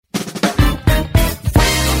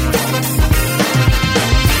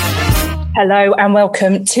Hello and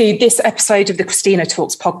welcome to this episode of the Christina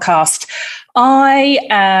Talks podcast. I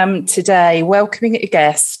am today welcoming a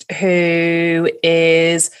guest who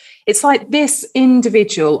is, it's like this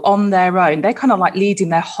individual on their own. They're kind of like leading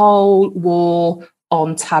their whole war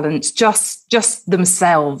on talent, just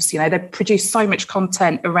themselves. You know, they produce so much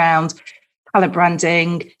content around talent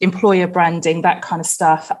branding, employer branding, that kind of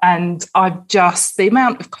stuff. And the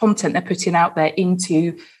amount of content they're putting out there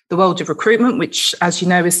into the world of recruitment, which, as you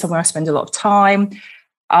know, is somewhere I spend a lot of time.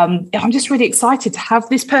 I'm just really excited to have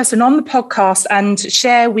this person on the podcast and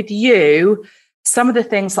share with you some of the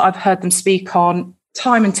things that I've heard them speak on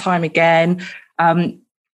time and time again.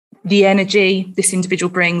 The energy this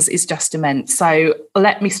individual brings is just immense. So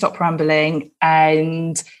let me stop rambling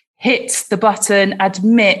and hit the button,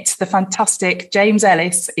 admit the fantastic James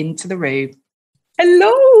Ellis into the room.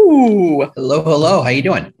 Hello. Hello. How you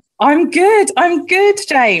doing? I'm good,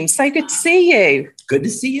 James. So good to see you. Good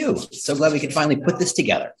to see you. So glad we could finally put this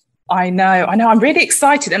together. I know. I'm really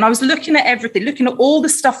excited. And I was looking at everything, looking at all the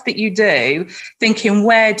stuff that you do, thinking,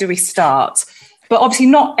 where do we start? But obviously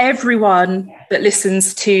not everyone that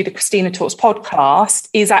listens to the Christina Talks podcast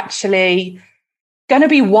is actually going to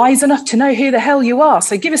be wise enough to know who the hell you are.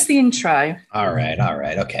 So give us the intro. All right.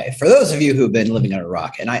 Okay. For those of you who've been living on a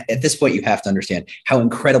rock, and at this point, you have to understand how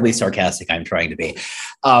incredibly sarcastic I'm trying to be.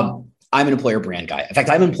 I'm an employer brand guy. In fact,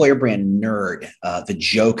 I'm an employer brand nerd. The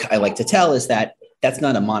joke I like to tell is that that's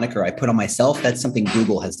not a moniker I put on myself. That's something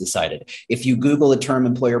Google has decided. If you Google the term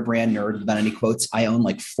employer brand nerd without any quotes, I own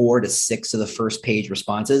like 4 to 6 of the first page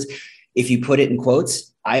responses. If you put it in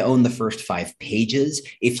quotes, I own the first 5 pages.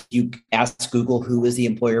 If you ask Google who is the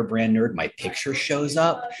employer brand nerd, my picture shows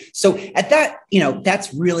up. So at that,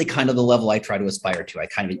 that's really kind of the level I try to aspire to. I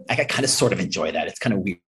kind of sort of enjoy that. It's kind of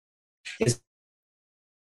weird.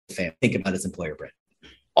 Think about his employer brand.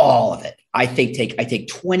 All of it. I take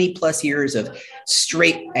 20 plus years of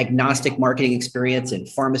straight agnostic marketing experience in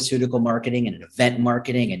pharmaceutical marketing and in event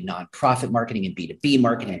marketing and nonprofit marketing and B2B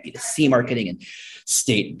marketing and B2C marketing and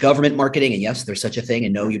state government marketing. And yes, there's such a thing.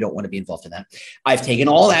 And no, you don't want to be involved in that. I've taken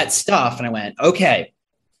all that stuff and I went, okay,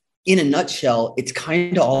 in a nutshell, it's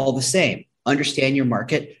kind of all the same. Understand your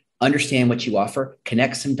market, understand what you offer,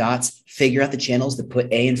 connect some dots, figure out the channels that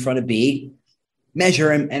put A in front of B,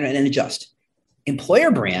 measure and adjust. Employer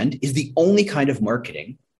brand is the only kind of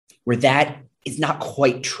marketing where that is not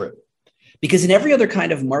quite true. Because in every other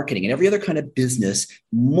kind of marketing and every other kind of business,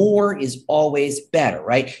 more is always better,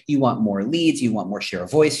 right? You want more leads, you want more share of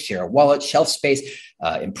voice, share of wallet, shelf space,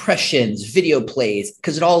 impressions, video plays,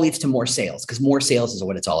 because it all leads to more sales, because more sales is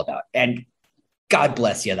what it's all about. And God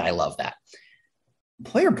bless you, I love that.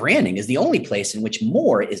 Employer branding is the only place in which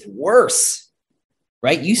more is worse.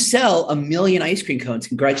 Right? You sell 1 million ice cream cones.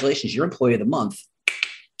 Congratulations, you're employee of the month.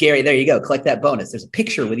 Gary, there you go. Collect that bonus. There's a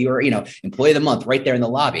picture with your, employee of the month right there in the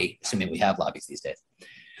lobby, assuming we have lobbies these days.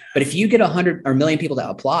 But if you get 100 or 1 million people to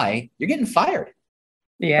apply, you're getting fired.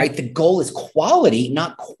 Yeah. Right? The goal is quality,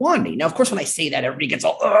 not quantity. Now, of course, when I say that, everybody gets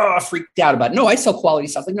all freaked out about it. No, I sell quality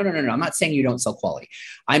stuff. Like, no. I'm not saying you don't sell quality.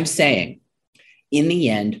 I'm saying in the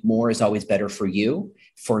end, more is always better for you.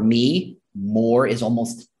 For me, more is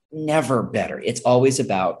almost never better. It's always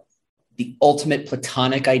about the ultimate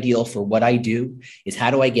platonic ideal for what I do is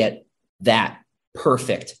how do I get that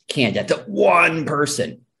perfect candidate, that one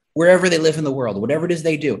person, wherever they live in the world, whatever it is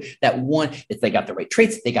they do, that one, if they got the right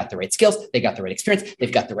traits, they got the right skills, they got the right experience,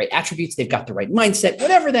 they've got the right attributes, they've got the right mindset,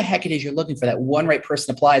 whatever the heck it is you're looking for, that one right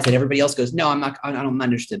person applies and everybody else goes, no, I'm not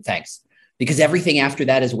interested. Thanks. Because everything after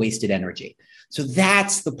that is wasted energy. So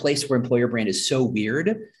that's the place where employer brand is so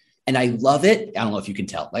weird. And I love it. I don't know if you can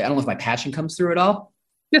tell. I don't know if my passion comes through at all.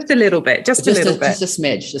 Just a little bit. Just a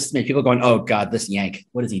smidge. People are going, oh God, this yank,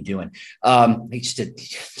 what is he doing? He just did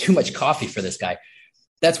too much coffee for this guy.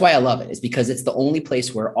 That's why I love it. Is because it's the only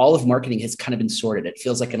place where all of marketing has kind of been sorted. It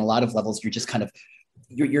feels like in a lot of levels, you're just kind of,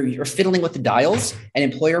 you're fiddling with the dials, and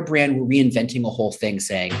employer brand, we're reinventing a whole thing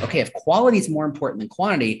saying, okay, if quality is more important than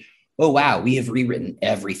quantity, oh, wow, we have rewritten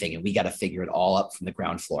everything and we got to figure it all up from the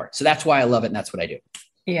ground floor. So that's why I love it. And that's what I do.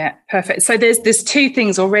 Yeah, perfect. So there's 2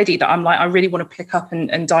 things already that I'm like, I really want to pick up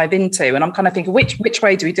and dive into. And I'm kind of thinking, which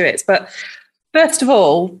way do we do it? But first of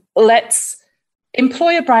all,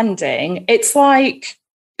 employer branding. It's like,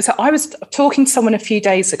 so I was talking to someone a few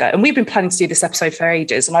days ago, and we've been planning to do this episode for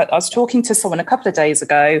ages. And I was talking to someone a couple of days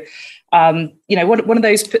ago, One of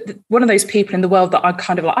those people in the world that I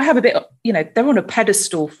kind of like, I have a bit, they're on a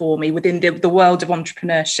pedestal for me within the world of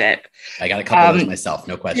entrepreneurship. I got a couple of those myself,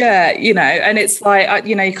 no question. Yeah, and it's like,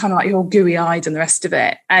 you're kind of like, you're gooey-eyed and the rest of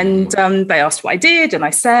it. And they asked what I did, and I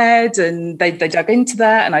said, and they dug into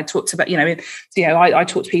that, and I talked about, I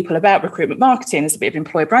talked to people about recruitment marketing as a bit of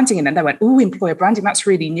employer branding, and then they went, oh, employer branding, that's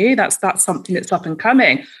really new. That's something that's up and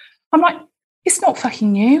coming. I'm like, it's not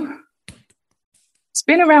fucking new. It's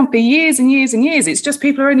been around for years and years and years. It's just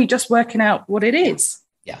people are only just working out what it is.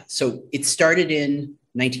 Yeah. So it started in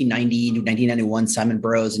 1990, 1991, Simon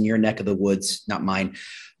Burroughs in your neck of the woods, not mine.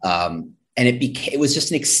 And it was just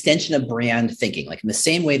an extension of brand thinking, like in the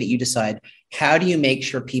same way that you decide, how do you make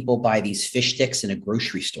sure people buy these fish sticks in a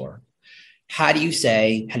grocery store? How do you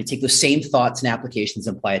take those same thoughts and applications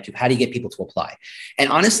and apply it to, how do you get people to apply? And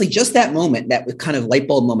honestly, just that moment, that kind of light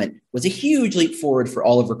bulb moment, was a huge leap forward for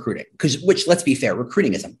all of recruiting. Which, let's be fair,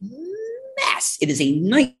 recruiting is a mess. It is a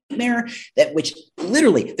nightmare which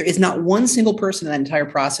literally there is not one single person in that entire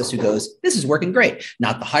process who goes, this is working great.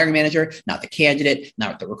 Not the hiring manager, not the candidate,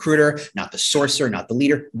 not the recruiter, not the sourcer, not the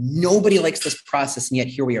leader. Nobody likes this process. And yet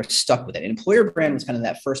here we are stuck with it. And employer brand was kind of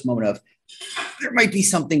that first moment of, there might be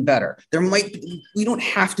something better. We don't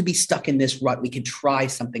have to be stuck in this rut. We could try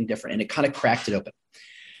something different. And it kind of cracked it open.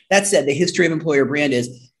 That said, the history of employer brand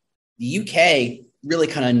is the UK really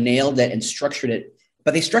kind of nailed it and structured it,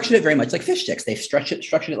 but they structured it very much like fish sticks. They've structured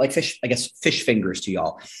it like fish fingers to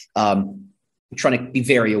y'all. I'm trying to be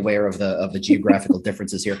very aware of the geographical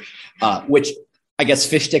differences here, which I guess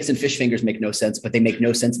fish sticks and fish fingers make no sense, but they make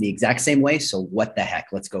no sense in the exact same way. So what the heck?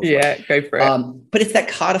 Let's go for it. Yeah, go for it. But it's that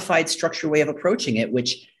codified structured way of approaching it,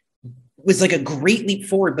 which was like a great leap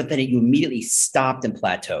forward, but then you immediately stopped and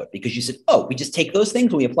plateaued because you said, oh, we just take those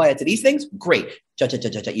things when we apply it to these things. Great.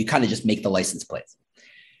 You kind of just make the license plates.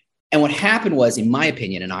 And what happened was, in my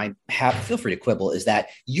opinion, and feel free to quibble, is that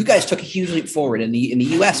you guys took a huge leap forward. In the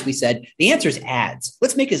US, we said, the answer is ads.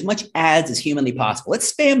 Let's make as much ads as humanly possible.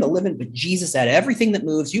 Let's spam the living bejesus out of everything that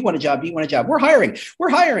moves. You want a job? Do you want a job? We're hiring.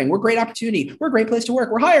 We're great opportunity. We're a great place to work.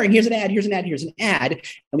 We're hiring. Here's an ad. Here's an ad. Here's an ad. And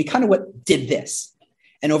we kind of did this.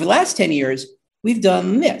 And over the last 10 years, we've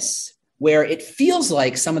done this, where it feels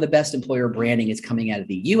like some of the best employer branding is coming out of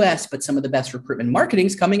the US, but some of the best recruitment marketing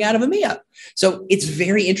is coming out of EMEA. So it's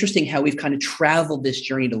very interesting how we've kind of traveled this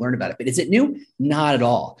journey to learn about it. But is it new? Not at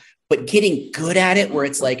all. But getting good at it, where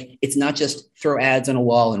it's like, it's not just throw ads on a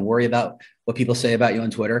wall and worry about what people say about you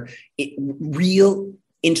on Twitter. Real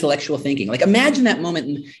intellectual thinking. Like imagine that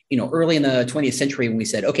moment, early in the 20th century when we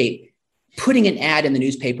said, okay, putting an ad in the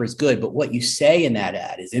newspaper is good, but what you say in that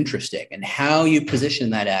ad is interesting, and how you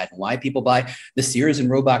position that ad, and why people buy the Sears and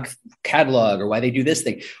Roebuck catalog, or why they do this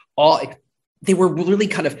thing. They were really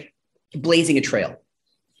kind of blazing a trail.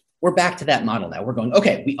 We're back to that model now. We're going,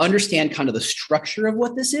 okay, we understand kind of the structure of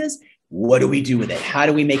what this is. What do we do with it? How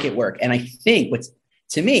do we make it work? And I think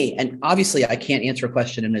to me, and obviously I can't answer a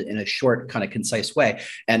question in a short, kind of concise way,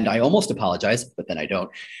 and I almost apologize, but then I don't.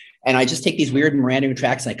 And I just take these weird random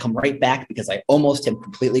tracks and I come right back because I almost am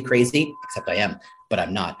completely crazy, except I am, but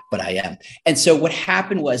I'm not, but I am. And so what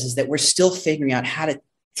happened is that we're still figuring out how to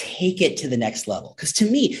take it to the next level. Because to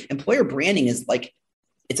me, employer branding is like,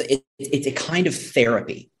 it's a kind of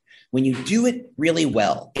therapy. When you do it really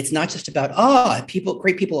well, it's not just about,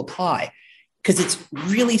 great people apply. Because it's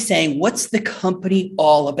really saying, what's the company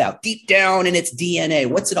all about? Deep down in its DNA,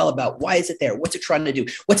 what's it all about? Why is it there? What's it trying to do?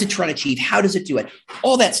 What's it trying to achieve? How does it do it?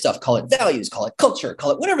 All that stuff, call it values, call it culture,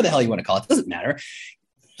 call it whatever the hell you want to call it. It doesn't matter.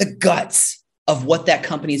 The guts of what that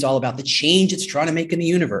company is all about, the change it's trying to make in the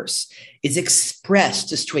universe, is expressed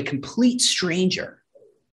just to a complete stranger.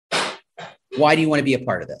 Why do you want to be a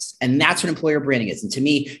part of this? And that's what employer branding is. And to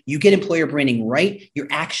me, you get employer branding right,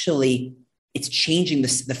 it's changing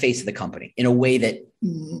the face of the company in a way that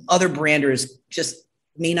other branders just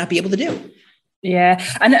may not be able to do. Yeah.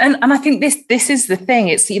 And I think this is the thing.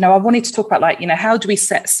 It's, I wanted to talk about how do we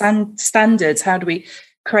set standards? How do we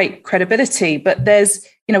create credibility? But there's,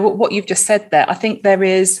 what you've just said there, I think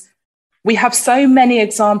we have so many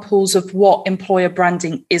examples of what employer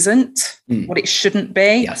branding isn't, what it shouldn't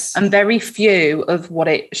be, yes, and very few of what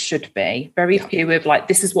it should be. Very few of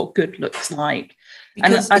this is what good looks like.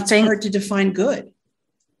 Because and I think it's hard to define good.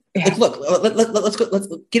 Yeah. Like, look, let's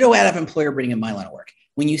get out of employer branding in my line of work.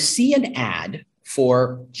 When you see an ad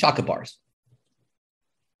for chocolate bars,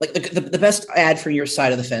 like the best ad for your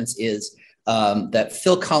side of the fence is that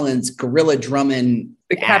Phil Collins Gorilla Drummond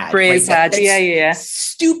Cadbury's ad. Yeah.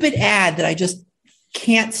 Stupid ad that I just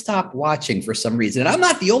can't stop watching for some reason. And I'm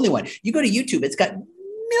not the only one. You go to YouTube, it's got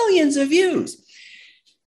millions of views.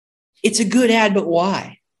 It's a good ad, but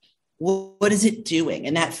why? what is it doing?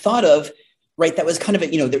 And that thought of, right, that was kind of,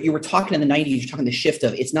 that you were talking in the 90s, you're talking the shift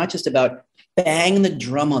of, it's not just about bang the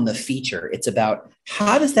drum on the feature. It's about,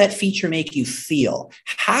 how does that feature make you feel?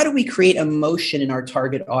 How do we create emotion in our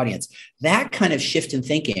target audience? That kind of shift in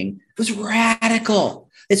thinking was radical.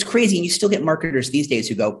 It's crazy. And you still get marketers these days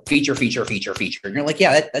who go feature, feature, feature, feature. And you're like,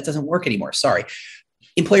 yeah, that doesn't work anymore. Sorry.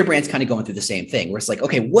 Employer brand's kind of going through the same thing, where it's like,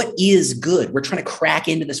 okay, what is good? We're trying to crack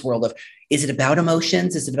into this world of, is it about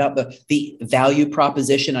emotions? Is it about the value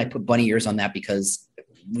proposition? I put bunny ears on that because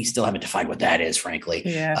we still haven't defined what that is, frankly.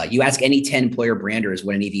 Yeah. You ask any 10 employer branders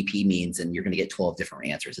what an EVP means, and you're going to get 12 different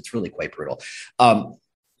answers. It's really quite brutal.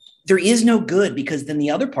 There is no good, because then the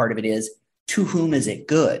other part of it is, to whom is it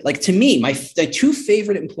good? Like, to me, the two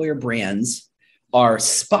favorite employer brands are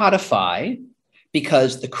Spotify,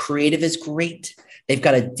 because the creative is great. They've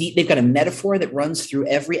got a metaphor that runs through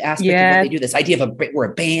every aspect of what they do. This idea of we're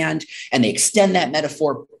a band, and they extend that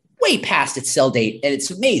metaphor way past its sell date, and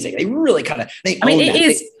it's amazing. They really kind of,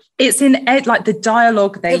 it's in like the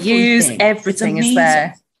dialogue they use, everything is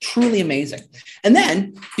there. Truly amazing. And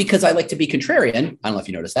then, because I like to be contrarian, I don't know if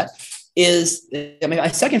you noticed that, my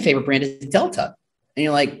second favorite brand is Delta. And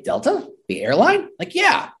you're like, Delta, the airline? Like,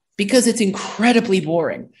 yeah, because it's incredibly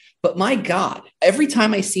boring. But my God, every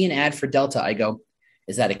time I see an ad for Delta, I go,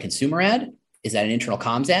 is that a consumer ad? Is that an internal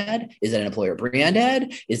comms ad? Is that an employer brand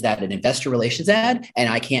ad? Is that an investor relations ad? And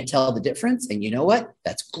I can't tell the difference. And you know what?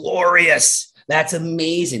 That's glorious. That's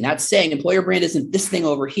amazing. That's saying employer brand isn't this thing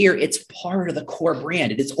over here. It's part of the core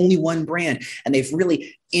brand. It is only one brand. And they've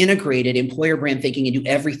really integrated employer brand thinking into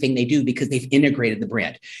everything they do, because they've integrated the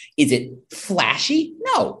brand. Is it flashy?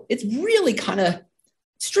 No, it's really kind of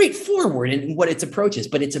straightforward in what its approach is,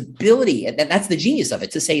 but its ability, and that's the genius of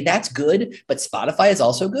it, to say that's good, but Spotify is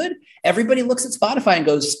also good. Everybody looks at Spotify and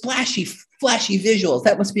goes, splashy, flashy visuals,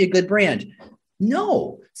 that must be a good brand.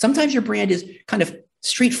 No, sometimes your brand is kind of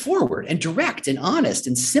straightforward and direct and honest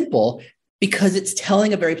and simple, because it's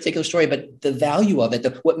telling a very particular story. But the value of it,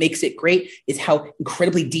 what makes it great, is how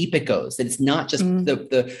incredibly deep it goes. That it's not just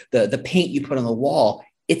the paint you put on the wall,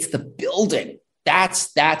 it's the building.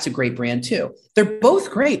 That's a great brand too. They're both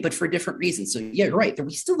great, but for different reasons. So yeah, you're right.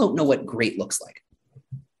 We still don't know what great looks like.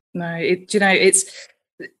 No, it's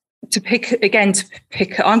to pick.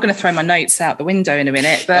 I'm going to throw my notes out the window in a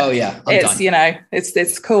minute, but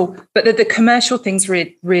it's cool. But the commercial thing's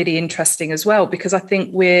really interesting as well, because I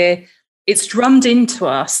think it's drummed into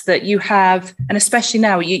us that you have, and especially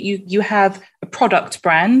now, you have a product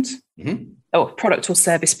brand, or product or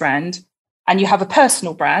service brand, and you have a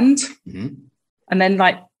personal brand. And then,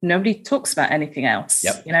 like, nobody talks about anything else,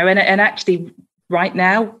 and actually right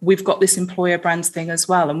now we've got this employer brands thing as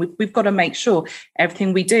well. And we've got to make sure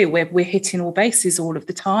everything we do, we're hitting all bases all of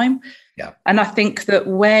the time. Yeah. And I think that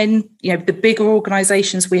when, the bigger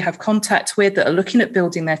organizations we have contact with that are looking at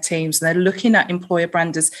building their teams, and they're looking at employer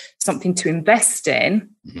brand as something to invest in,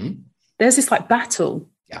 there's this like battle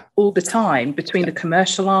all the time between the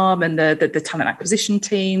commercial arm and the talent acquisition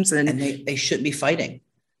teams. And they shouldn't be fighting.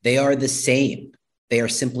 They are the same. They are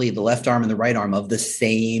simply the left arm and the right arm of the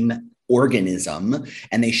same organism.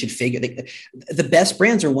 And they should the best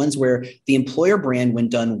brands are ones where the employer brand, when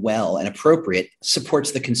done well and appropriate,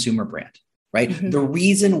 supports the consumer brand, right? The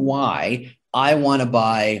reason why I want to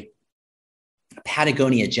buy a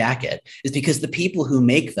Patagonia jacket is because the people who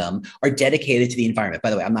make them are dedicated to the environment. By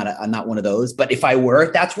the way, I'm not one of those, but if I were,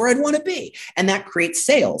 that's where I'd want to be. And that creates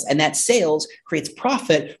sales, and that sales creates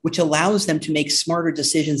profit, which allows them to make smarter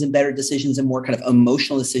decisions and better decisions and more kind of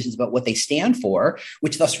emotional decisions about what they stand for,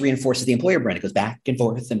 which thus reinforces the employer brand. It goes back and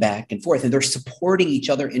forth and back and forth, and they're supporting each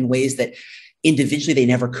other in ways that individually they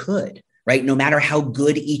never could. Right? No matter how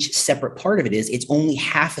good each separate part of it is, it's only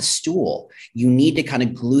half a stool. You need to kind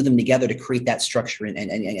of glue them together to create that structure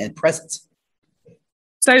and presence.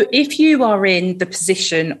 So if you are in the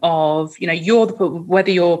position of,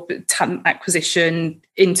 whether you're talent acquisition,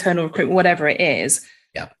 internal recruitment, whatever it is,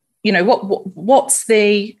 how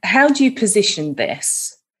do you position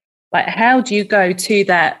this? Like, how do you go to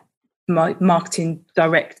that marketing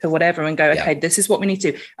director, whatever, and go, okay, this is what we need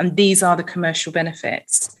to do, and these are the commercial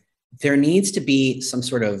benefits? There needs to be some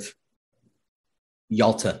sort of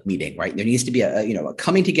Yalta meeting, right? There needs to be a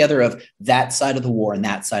coming together of that side of the war and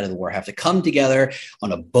that side of the war have to come together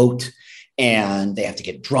on a boat, and they have to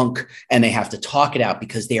get drunk and they have to talk it out,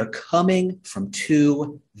 because they are coming from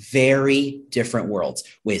two very different worlds,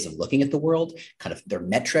 ways of looking at the world, kind of their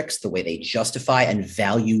metrics, the way they justify and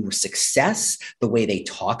value success, the way they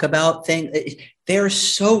talk about things. They're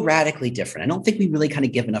so radically different. I don't think we really kind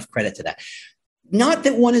of give enough credit to that. Not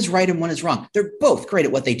that one is right and one is wrong. They're both great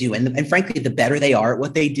at what they do. And frankly, the better they are at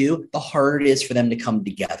what they do, the harder it is for them to come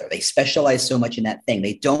together. They specialize so much in that thing.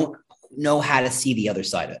 They don't know how to see the other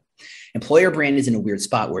side of it. Employer brand is in a weird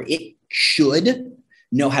spot where it should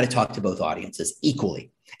know how to talk to both audiences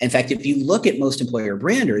equally. In fact, if you look at most employer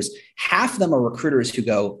branders, half of them are recruiters who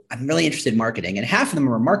go, I'm really interested in marketing. And half of them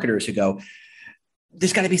are marketers who go,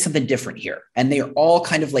 there's got to be something different here. And they're all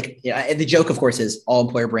kind of like, and the joke, of course, is all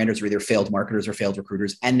employer branders are either failed marketers or failed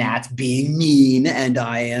recruiters. And that's being mean. And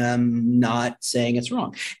I am not saying it's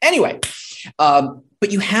wrong. Anyway, but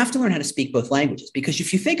you have to learn how to speak both languages, because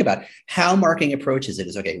if you think about how marketing approaches it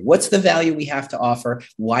is, okay, what's the value we have to offer?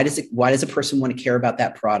 Why does a person want to care about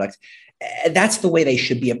that product? That's the way they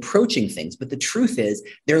should be approaching things. But the truth is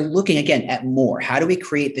they're looking again at more. How do we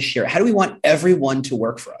create the share? How do we want everyone to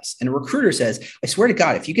work for us? And a recruiter says, I swear to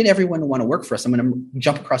God, if you get everyone to want to work for us, I'm going to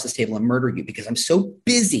jump across this table and murder you because I'm so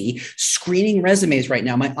busy screening resumes right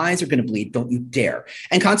now. My eyes are going to bleed. Don't you dare.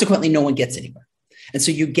 And consequently, no one gets anywhere. And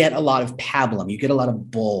so you get a lot of pablum, you get a lot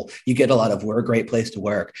of bull, you get a lot of we're a great place to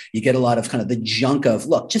work. You get a lot of kind of the junk of,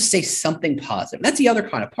 look, just say something positive. And that's the other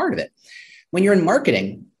kind of part of it. When you're in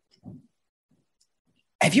marketing,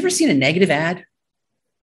 have you ever seen a negative ad?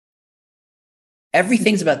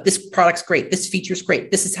 Everything's about this product's great. This feature's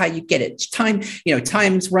great. This is how you get it.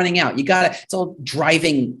 Time's running out. It's all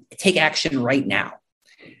driving, take action right now.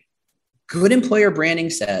 Good employer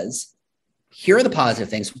branding says, here are the positive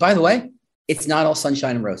things. By the way, it's not all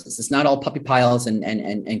sunshine and roses. It's not all puppy piles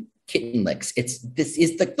and kitten licks.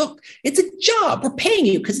 Look, it's a job. We're paying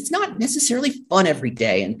you because it's not necessarily fun every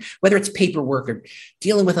day. And whether it's paperwork or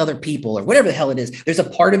dealing with other people or whatever the hell it is, there's a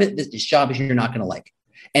part of it that this job is you're not going to like.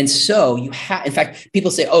 And so in fact,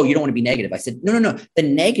 people say, oh, you don't want to be negative. I said, no. The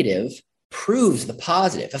negative proves the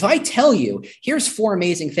positive. If I tell you, here's 4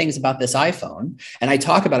 amazing things about this iPhone, and I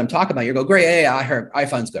talk about them, you go, great, yeah, I heard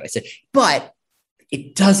iPhone's good. I said, but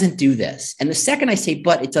it doesn't do this. And the second I say,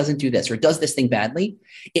 but it doesn't do this, or it does this thing badly,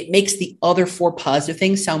 it makes the other 4 positive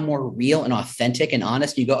things sound more real and authentic and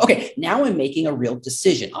honest. You go, okay, now I'm making a real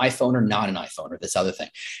decision, iPhone or not an iPhone or this other thing.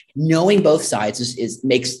 Knowing both sides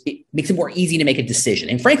makes it more easy to make a decision.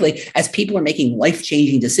 And frankly, as people are making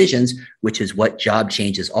life-changing decisions, which is what job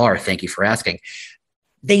changes are, thank you for asking,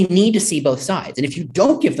 they need to see both sides. And if you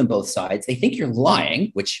don't give them both sides, they think you're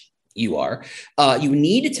lying, which you are. You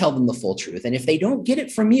need to tell them the full truth. And if they don't get it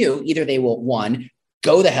from you, either they will, 1,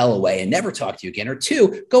 go the hell away and never talk to you again, or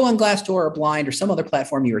 2, go on Glassdoor or Blind or some other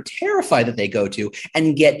platform you are terrified that they go to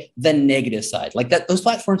and get the negative side. Like that, those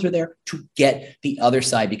platforms are there to get the other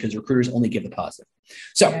side because recruiters only give the positive.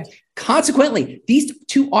 So consequently, these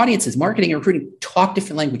 2 audiences, marketing and recruiting, talk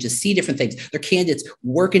different languages, see different things. Their candidates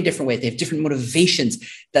work in different ways. They have different motivations.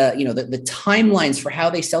 The timelines for how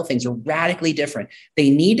they sell things are radically different. They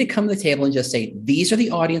need to come to the table and just say, these are the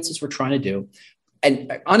audiences we're trying to do.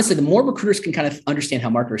 And honestly, the more recruiters can kind of understand how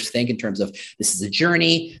marketers think in terms of this is a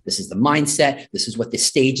journey, this is the mindset, this is what the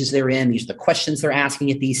stages they're in, these are the questions they're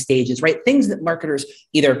asking at these stages, right? Things that marketers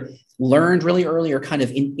either learned really early or kind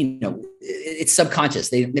of, it's subconscious.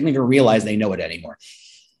 They don't even realize they know it anymore.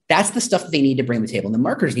 That's the stuff that they need to bring to the table. And the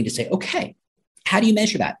marketers need to say, okay, how do you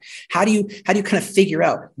measure that? How do you kind of figure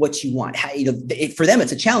out what you want? For them,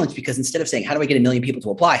 it's a challenge because instead of saying, how do I get 1 million people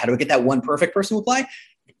to apply? How do I get that one perfect person to apply?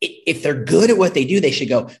 If they're good at what they do, they should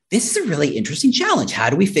go, this is a really interesting challenge. How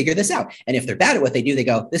do we figure this out? And if they're bad at what they do, they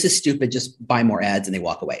go, this is stupid. Just buy more ads, and they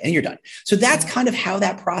walk away and you're done. So that's kind of how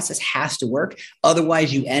that process has to work.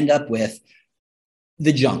 Otherwise, you end up with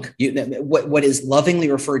the junk, what is lovingly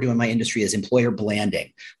referred to in my industry as employer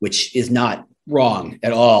blanding, which is not wrong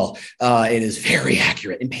at all. It is very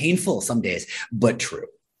accurate and painful some days, but true.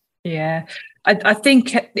 Yeah. I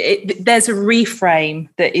think there's a reframe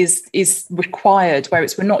that is required where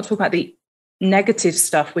we're not talking about the negative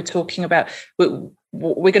stuff. We're talking about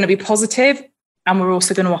we're going to be positive and we're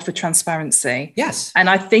also going to offer transparency. Yes. And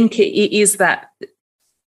I think it is that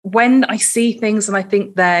when I see things and I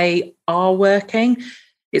think they are working,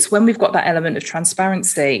 it's when we've got that element of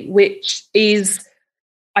transparency, which is,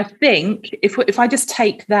 I think, if I just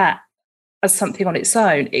take that as something on its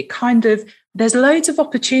own, it kind of, there's loads of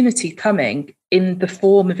opportunity coming in the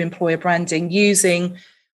form of employer branding using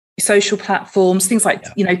social platforms, things like,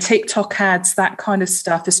 TikTok ads, that kind of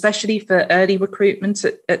stuff, especially for early recruitment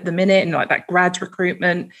at the minute and like that grad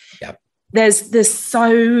recruitment. Yeah. There's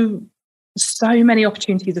so many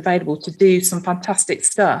opportunities available to do some fantastic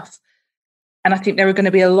stuff. And I think there are going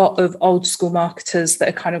to be a lot of old school marketers that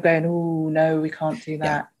are kind of going, oh, no, we can't do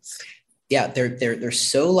that. Yeah, they're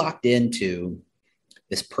so locked into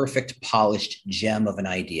this perfect polished gem of an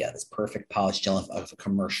idea, this perfect polished gem of a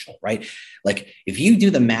commercial, right? Like if you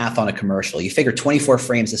do the math on a commercial, you figure 24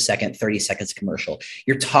 frames a second, 30 seconds commercial,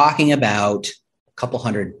 you're talking about a couple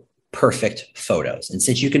hundred perfect photos. And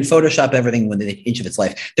since you can Photoshop everything within an inch of its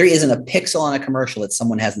life, there isn't a pixel on a commercial that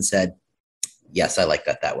someone hasn't said, yes, I like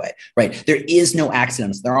that way, right? There is no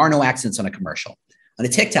accidents. There are no accidents on a commercial. On a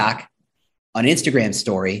TikTok, on an Instagram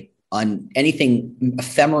story, on anything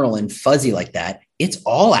ephemeral and fuzzy like that, it's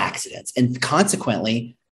all accidents. And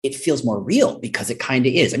consequently, it feels more real because it kind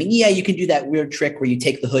of is. I mean, yeah, you can do that weird trick where you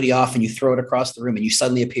take the hoodie off and you throw it across the room and you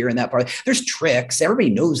suddenly appear in that part. There's tricks. Everybody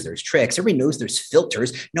knows there's tricks. Everybody knows there's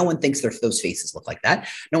filters. No one thinks those faces look like that.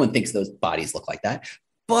 No one thinks those bodies look like that.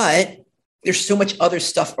 But there's so much other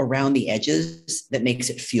stuff around the edges that makes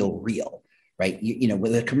it feel real, right? You know,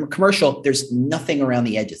 with a commercial, there's nothing around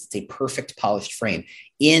the edges. It's a perfect polished frame.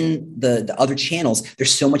 In the other channels,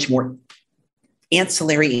 there's so much more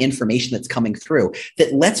ancillary information that's coming through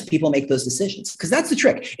that lets people make those decisions. Because that's the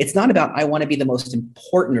trick. It's not about, I want to be the most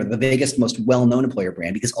important or the biggest, most well-known employer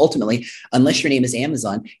brand, because ultimately, unless your name is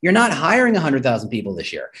Amazon, you're not hiring 100,000 people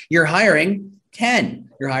this year. You're hiring 10,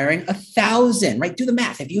 you're hiring 1,000, right? Do the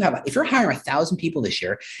math. If you're hiring 1,000 people this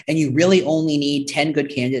year and you really only need 10 good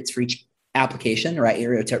candidates for each application,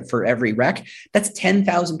 right? For every rec, that's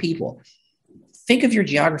 10,000 people. Think of your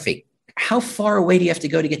geography. How far away do you have to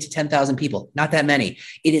go to get to 10,000 people? Not that many.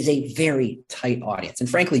 It is a very tight audience. And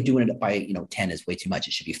frankly, doing it by 10 is way too much.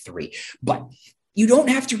 It should be 3. But you don't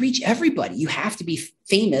have to reach everybody. You have to be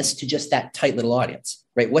famous to just that tight little audience,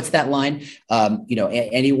 right? What's that line?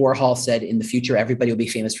 Andy Warhol said, in the future, everybody will be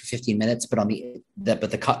famous for 15 minutes, but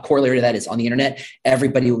the corollary to that is on the internet,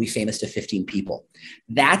 everybody will be famous to 15 people.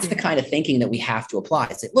 That's the kind of thinking that we have to apply.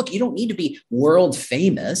 It's like, look, you don't need to be world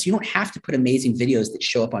famous. You don't have to put amazing videos that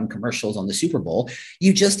show up on commercials on the Super Bowl.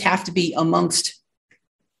 You just have to be amongst,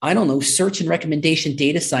 I don't know, search and recommendation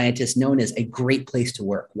data scientists known as a great place to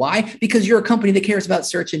work. Why? Because you're a company that cares about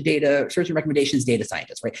search and recommendations data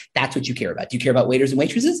scientists, right? That's what you care about. Do you care about waiters and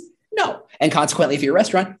waitresses? No. And consequently, if you're a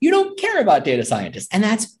restaurant, you don't care about data scientists. And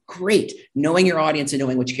that's great. Knowing your audience and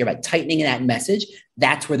knowing what you care about, tightening that message,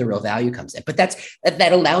 that's where the real value comes in. But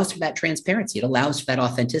that allows for that transparency. It allows for that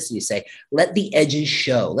authenticity to say, let the edges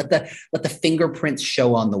show, let the fingerprints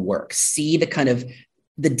show on the work. See the kind of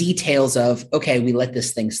the details of, okay, we let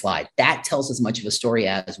this thing slide. That tells as much of a story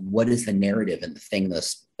as what is the narrative and the thing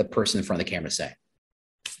the person in front of the camera is saying.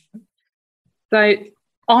 So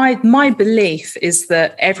my belief is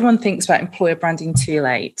that everyone thinks about employer branding too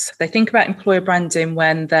late. They think about employer branding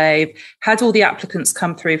when they've had all the applicants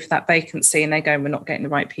come through for that vacancy and they go, we're not getting the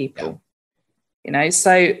right people. Yeah.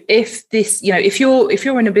 So if this, if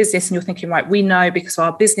you're in a business and you're thinking, right, we know because of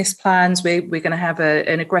our business plans, we're going to have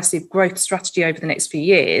an aggressive growth strategy over the next few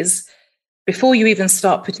years, before you even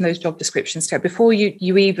start putting those job descriptions together, before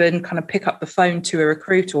you even kind of pick up the phone to a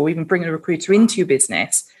recruiter or even bring a recruiter into your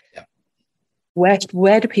business, where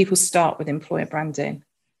do people start with employer branding?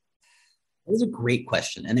 That is a great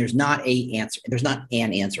question. And there's not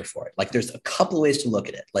an answer for it. Like there's a couple of ways to look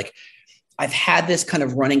at it. Like I've had this kind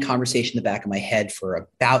of running conversation in the back of my head for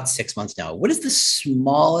about 6 months now. What is the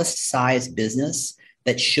smallest size business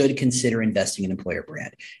that should consider investing in employer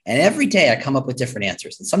brand? And every day I come up with different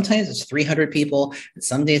answers. And sometimes it's 300 people, and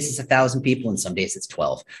some days it's 1,000 people, and some days it's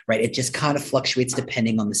 12, right? It just kind of fluctuates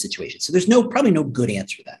depending on the situation. So there's probably no good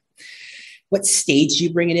answer to that. What stage do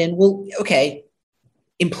you bring it in? Well, okay.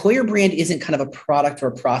 Employer brand isn't kind of a product or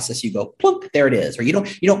a process. You go, plump, there it is. Or you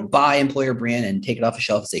don't buy employer brand and take it off a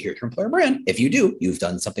shelf and say, here's your employer brand. If you do, you've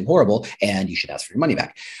done something horrible and you should ask for your money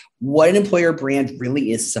back. What an employer brand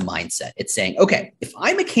really is a mindset. It's saying, okay, if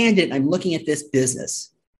I'm a candidate and I'm looking at this business,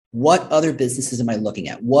 what other businesses am I looking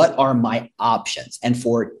at? What are my options? And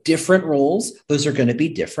for different roles, those are going to be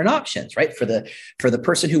different options, right? For the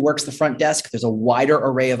person who works the front desk, there's a wider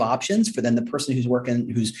array of options. For then the person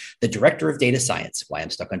who's the director of data science. Why I'm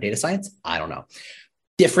stuck on data science? I don't know.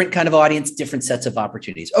 Different kind of audience, different sets of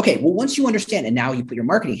opportunities. Okay, well, once you understand, and now you put your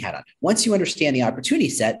marketing hat on, once you understand the opportunity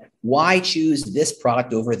set, why choose this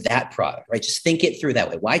product over that product, right? Just think it through that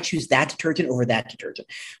way. Why choose that detergent over that detergent?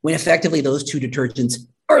 When effectively those two detergents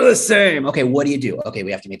are the same. Okay, what do you do? Okay,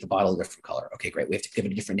 we have to make the bottle a different color. Okay, great. We have to give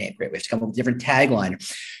it a different name. Great. We have to come up with a different tagline.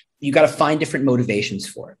 You got to find different motivations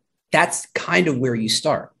for it. That's kind of where you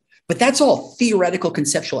start. But that's all theoretical,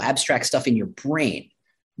 conceptual, abstract stuff in your brain.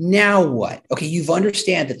 Now what? Okay, you've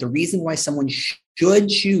understand that the reason why someone should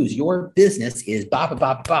choose your business is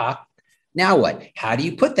Now what? How do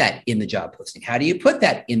you put that in the job posting? How do you put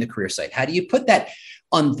that in the career site? How do you put that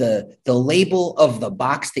on the label of the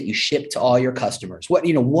box that you ship to all your customers? What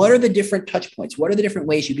are the different touch points? What are the different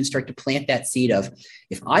ways you can start to plant that seed of,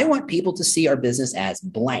 if I want people to see our business as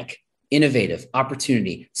blank, innovative,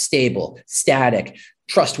 opportunity, stable, static,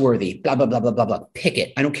 trustworthy, blah, blah, blah, blah, blah, blah, pick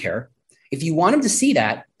it. I don't care. If you want them to see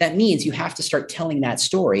that, that means you have to start telling that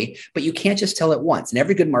story, but you can't just tell it once. And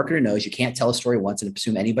every good marketer knows you can't tell a story once and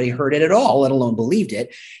assume anybody heard it at all, let alone believed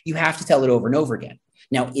it. You have to tell it over and over again.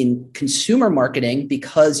 Now, in consumer marketing,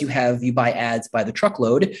 because you buy ads by the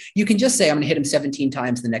truckload, you can just say, I'm going to hit them 17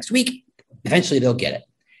 times the next week. Eventually, they'll get it.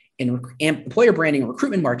 In employer branding and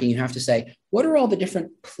recruitment marketing, you have to say, what are all the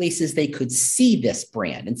different places they could see this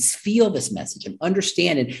brand and feel this message and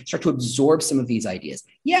understand and start to absorb some of these ideas?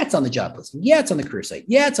 Yeah, it's on the job posting. Yeah, it's on the career site.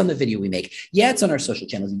 Yeah, it's on the video we make. Yeah, it's on our social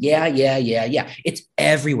channels. Yeah. It's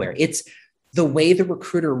everywhere. It's the way the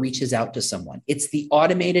recruiter reaches out to someone. It's the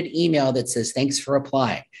automated email that says, thanks for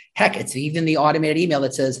applying. Heck, it's even the automated email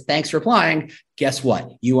that says, thanks for applying. Guess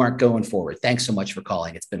what? You aren't going forward. Thanks so much for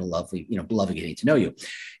calling. It's been a lovely getting to know you.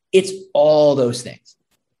 It's all those things.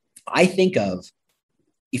 If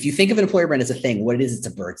you think of an employer brand as a thing, what it is, it's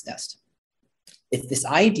a bird's nest. It's this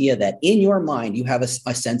idea that in your mind, you have a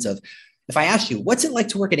sense of, if I ask you, what's it like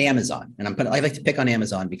to work at Amazon? And I like to pick on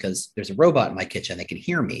Amazon because there's a robot in my kitchen that can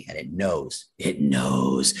hear me and it knows.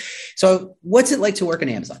 So what's it like to work at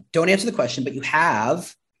Amazon? Don't answer the question, but you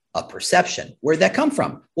have a perception. Where'd that come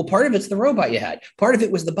from? Well, part of it's the robot you had. Part of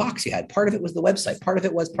it was the box you had. Part of it was the website. Part of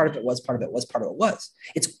it was.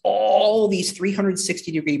 It's all these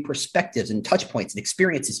 360-degree perspectives and touch points and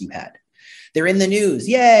experiences you had. They're in the news.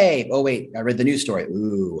 Yay. Oh, wait, I read the news story.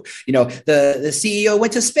 Ooh, the CEO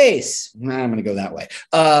went to space. I'm going to go that way.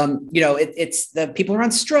 It's the people are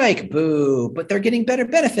on strike. Boo, but they're getting better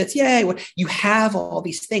benefits. Yay. Well, you have all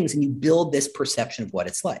these things and you build this perception of what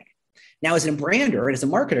it's like. Now, as a brander and as a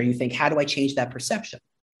marketer, you think, how do I change that perception?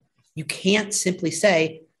 You can't simply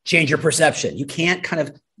say, change your perception. You can't kind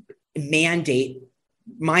of mandate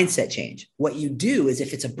mindset change. What you do is,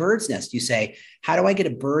 if it's a bird's nest, you say, how do I get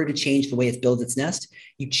a bird to change the way it builds its nest?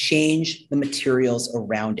 You change the materials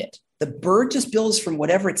around it. The bird just builds from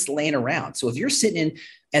whatever it's laying around. So if you're sitting in,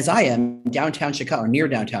 as I am, downtown Chicago, near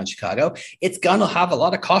downtown Chicago, it's going to have a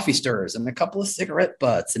lot of coffee stirrers and a couple of cigarette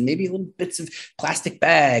butts and maybe little bits of plastic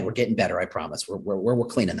bag. We're getting better, I promise. We're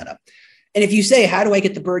cleaning that up. And if you say, how do I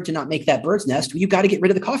get the bird to not make that bird's nest? Well, you've got to get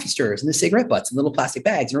rid of the coffee stirrers and the cigarette butts and little plastic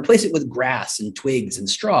bags and replace it with grass and twigs and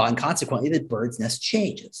straw. And consequently, the bird's nest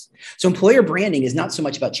changes. So employer branding is not so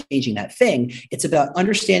much about changing that thing. It's about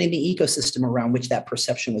understanding the ecosystem around which that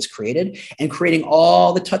perception was created and creating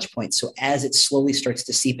all the touch points. So as it slowly starts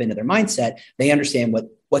to seep into their mindset, they understand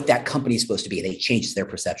what that company is supposed to be. They change their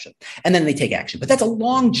perception and then they take action. But that's a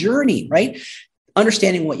long journey, right?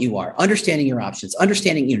 Understanding what you are, understanding your options,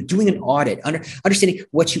 understanding, doing an audit, understanding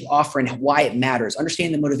what you offer and why it matters,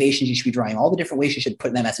 understanding the motivations you should be driving, all the different ways you should put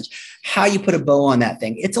in that message, how you put a bow on that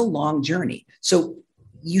thing. It's a long journey. So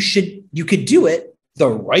you could do it the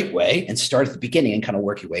right way and start at the beginning and kind of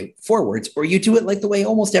work your way forwards, or you do it like the way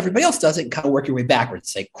almost everybody else does it and kind of work your way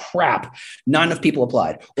backwards. Say, crap, not enough people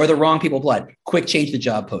applied, or the wrong people applied. Quick, change the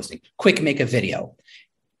job posting. Quick, make a video.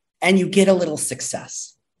 And you get a little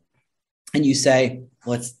success. And you say,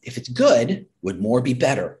 well, if it's good, would more be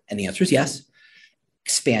better? And the answer is yes.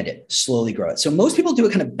 Expand it, slowly grow it. So most people do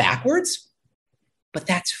it kind of backwards, but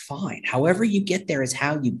that's fine. However you get there is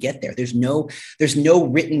how you get there. There's no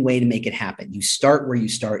written way to make it happen. You start where you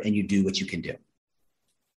start and you do what you can do.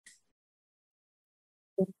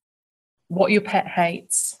 What your pet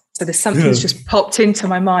hates. So there's something that's just popped into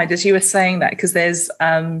my mind as you were saying that, because there's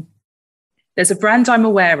a brand I'm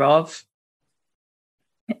aware of.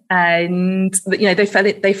 And they fell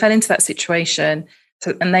into that situation,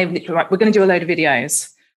 and they were right, we're going to do a load of videos.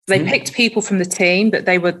 So they picked people from the team that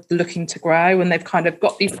they were looking to grow, and they've kind of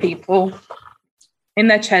got these people in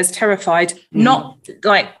their chairs, terrified. Not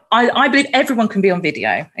like I believe everyone can be on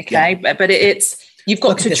video, okay, but it's you've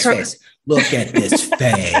got to trust. Look at this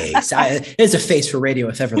face. There's a face for radio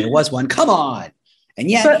if ever there was one. Come on, and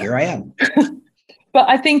yet here I am. But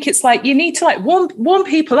I think it's like you need to like warm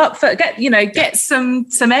people up for get some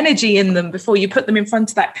energy in them before you put them in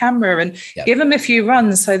front of that camera and give them a few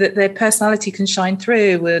runs so that their personality can shine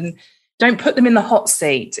through, and don't put them in the hot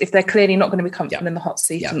seat if they're clearly not going to be comfortable in the hot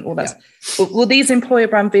seat and all that. Well, these employer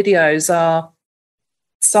brand videos are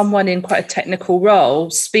someone in quite a technical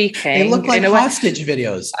role speaking. They look like hostage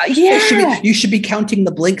videos. You should be counting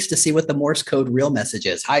the blinks to see what the Morse code real message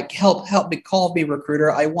is. Help me, call me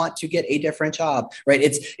recruiter. I want to get a different job.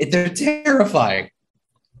 Right? They're terrifying.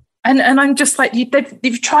 And I'm just like,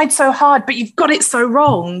 you've tried so hard, but you've got it so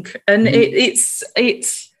wrong. And it's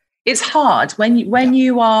hard when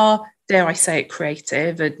you are, dare I say it,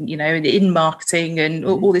 creative and, you know, in marketing and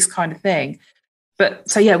all this kind of thing. But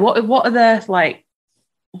so, yeah, what are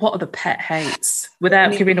the pet hates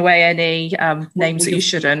without giving away any names that you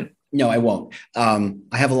shouldn't? No, I won't. I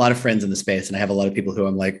have a lot of friends in the space and I have a lot of people who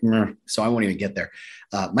I'm like, so I won't even get there.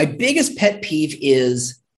 My biggest pet peeve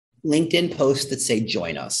is LinkedIn posts that say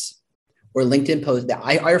join us, or LinkedIn posts that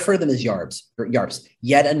I refer to them as YARPs,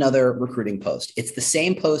 yet another recruiting post. It's the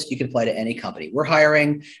same post you can apply to any company. We're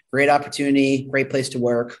hiring, great opportunity, great place to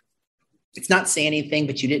work. It's not saying anything,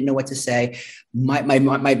 but you didn't know what to say. My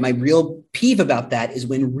real peeve about that is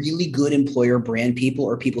when really good employer brand people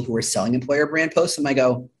or people who are selling employer brand posts, and I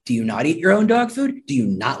go, do you not eat your own dog food? Do you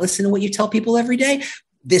not listen to what you tell people every day?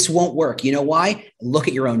 This won't work. You know why? Look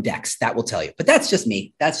at your own decks. That will tell you. But that's just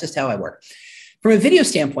me. That's just how I work. From a video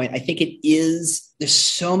standpoint, I think there's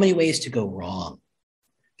so many ways to go wrong.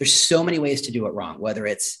 There's so many ways to do it wrong, whether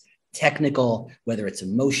it's technical, whether it's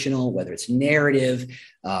emotional, whether it's narrative.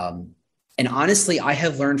 And honestly, I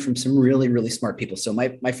have learned from some really, really smart people. So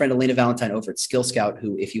my friend Elena Valentine over at Skill Scout,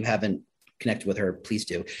 who, if you haven't connected with her, please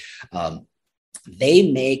do.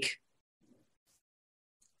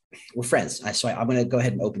 We're friends. So I'm going to go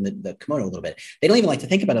ahead and open the kimono a little bit. They don't even like to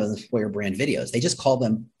think about it as employer brand videos. They just call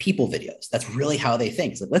them people videos. That's really how they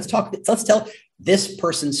think. So let's tell this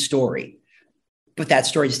person's story. But that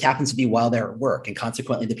story just happens to be while they're at work. And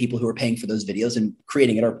consequently, the people who are paying for those videos and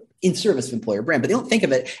creating it are in service of employer brand. But they don't think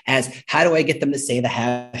of it as, how do I get them to say the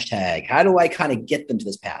hashtag? How do I kind of get them to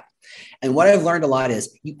this path? And what I've learned a lot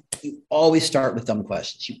is you always start with dumb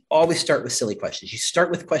questions. You always start with silly questions. You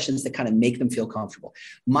start with questions that kind of make them feel comfortable.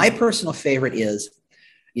 My personal favorite is,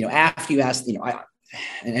 after you ask, and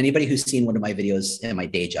anybody who's seen one of my videos in my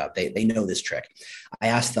day job, they know this trick. I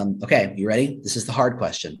ask them, okay, you ready? This is the hard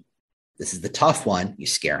question. This is the tough one. You're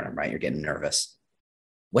scaring them, right? You're getting nervous.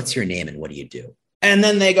 What's your name and what do you do? And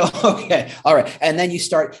then they go, okay, all right. And then you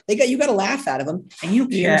got to laugh out of them. And you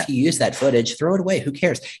don't care if you use that footage, throw it away. Who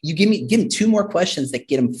cares? You give them two more questions that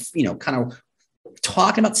get them, kind of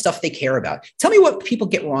talking about stuff they care about. Tell me what people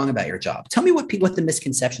get wrong about your job. Tell me what the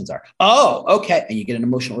misconceptions are. Oh, okay. And you get an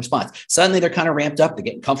emotional response. Suddenly they're kind of ramped up. They're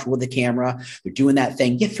getting comfortable with the camera. They're doing that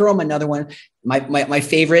thing. You throw them another one. My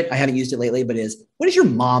favorite, I haven't used it lately, but is, what does your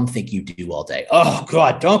mom think you do all day? Oh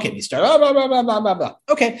God, don't get me started. Blah, blah, blah, blah, blah, blah.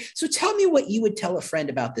 Okay. So tell me what you would tell a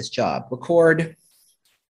friend about this job. Record.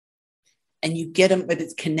 And you get them, but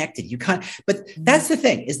it's connected. But that's the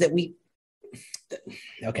thing, is that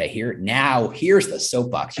okay, here's the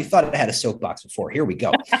soapbox. You thought I had a soapbox before. Here we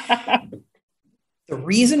go. The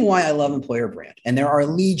reason why I love employer brand, and there are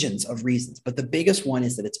legions of reasons, but the biggest one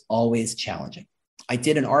is that it's always challenging. I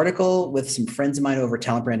did an article with some friends of mine over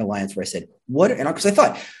Talent Brand Alliance where I said, because I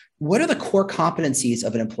thought, what are the core competencies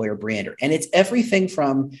of an employer brander? And it's everything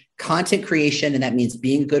from content creation, and that means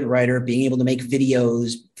being a good writer, being able to make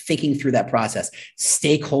videos, thinking through that process,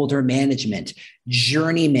 stakeholder management,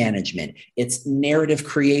 journey management, it's narrative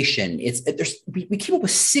creation. We came up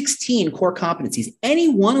with 16 core competencies. Any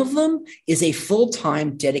one of them is a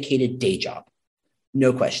full-time dedicated day job.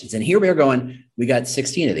 No questions. And here we are going, we got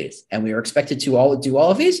 16 of these and we are expected to do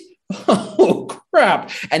all of these. Oh,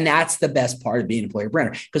 crap. And that's the best part of being an employer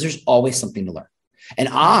brander, because there's always something to learn. And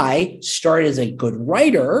I started as a good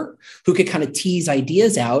writer who could kind of tease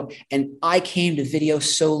ideas out. And I came to video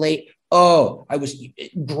so late. Oh, I was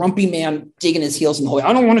grumpy man digging his heels in the hole.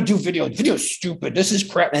 I don't want to do video. Video's stupid. This is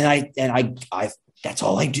crap. And I that's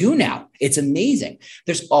all I do now. It's amazing.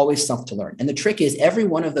 There's always something to learn. And the trick is every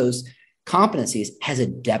one of those competencies has a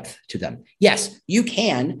depth to them. Yes, you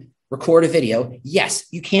can record a video. Yes,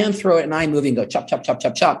 you can throw it in iMovie and go chop, chop, chop,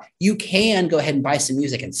 chop, chop. You can go ahead and buy some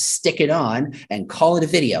music and stick it on and call it a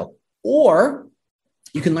video. Or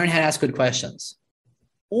you can learn how to ask good questions.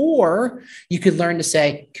 Or you could learn to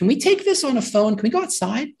say, can we take this on a phone? Can we go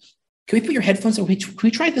outside? Can we put your headphones on? Can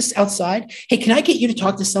we try this outside? Hey, can I get you to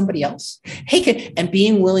talk to somebody else? Hey, and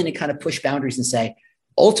being willing to kind of push boundaries and say,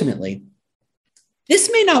 ultimately, this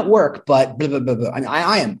may not work, but blah, blah, blah, blah.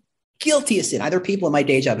 I am guilty of sin. Either people in my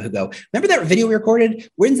day job who go, remember that video we recorded?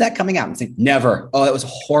 When's that coming out? And think, never. Oh, that was a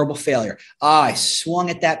horrible failure. I swung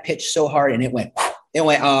at that pitch so hard and it went,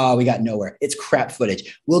 oh, we got nowhere. It's crap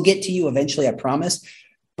footage. We'll get to you eventually, I promise.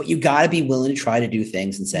 But you got to be willing to try to do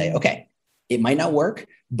things and say, okay, it might not work,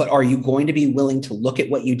 but are you going to be willing to look at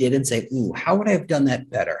what you did and say, ooh, how would I have done that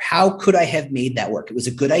better? How could I have made that work? It was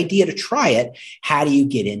a good idea to try it. How do you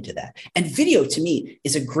get into that? And video to me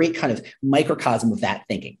is a great kind of microcosm of that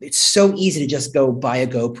thinking. It's so easy to just go buy a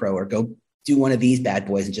GoPro or go do one of these bad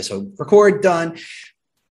boys and just record, done.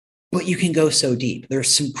 but you can go so deep. There's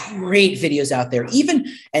some great videos out there, even,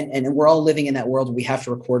 and we're all living in that world where we have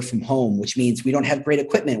to record from home, which means we don't have great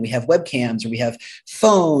equipment. We have webcams or we have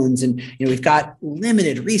phones, and we've got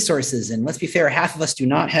limited resources. And let's be fair, half of us do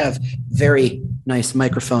not have very nice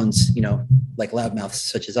microphones, like loudmouths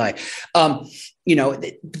such as I.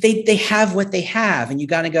 They have what they have, and you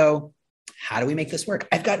got to go, how do we make this work?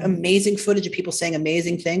 I've got amazing footage of people saying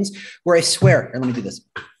amazing things where I swear, here, let me do this.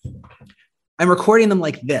 I'm recording them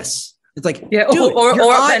like this. It's like, yeah, or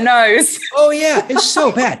up their nose. Oh yeah, it's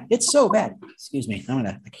so bad. It's so bad. Excuse me.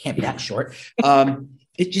 I can't be that short.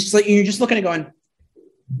 It's just like you're just looking at going,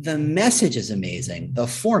 the message is amazing. The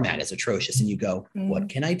format is atrocious. And you go, what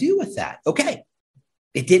can I do with that? Okay.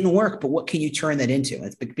 It didn't work, but what can you turn that into?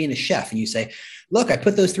 It's like being a chef and you say, look, I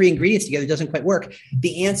put those 3 ingredients together. It doesn't quite work.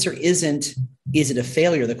 The answer isn't, is it a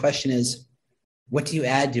failure? The question is, what do you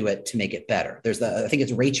add to it to make it better? I think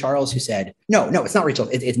it's Ray Charles who said, no, it's not Ray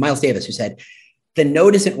Charles. It's Miles Davis who said, the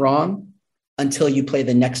note isn't wrong until you play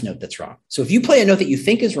the next note that's wrong. So if you play a note that you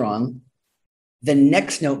think is wrong, the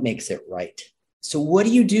next note makes it right. So what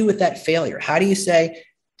do you do with that failure? How do you say,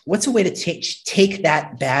 what's a way to take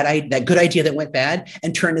that that good idea that went bad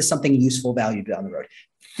and turn into something useful, value down the road?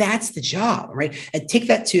 That's the job, right? And take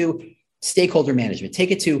that to stakeholder management,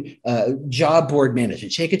 take it to job board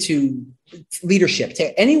management, take it to leadership,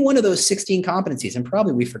 take any one of those 16 competencies, and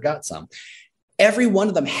probably we forgot some. Every one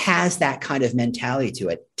of them has that kind of mentality to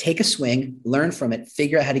it. Take a swing, learn from it,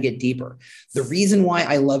 figure out how to get deeper. The reason why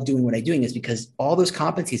I love doing what I'm doing is because all those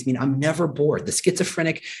competencies mean I'm never bored. The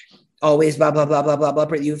schizophrenic, always blah, blah, blah, blah, blah, blah,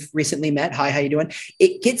 but you've recently met. Hi, how you doing?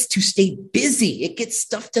 It gets to stay busy. It gets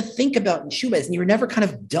stuff to think about in Shoebaz, and you're never kind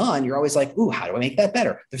of done. You're always like, ooh, how do I make that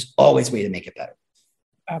better? There's always a way to make it better.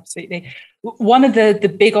 Absolutely. One of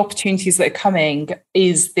the big opportunities that are coming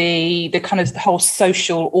is the kind of the whole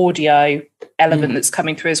social audio element that's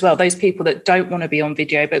coming through as well. Those people that don't want to be on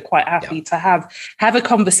video, but quite happy to have a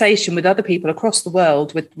conversation with other people across the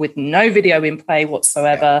world with no video in play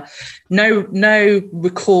whatsoever, no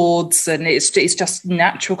records, and it's just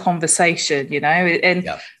natural conversation, and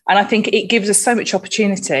I think it gives us so much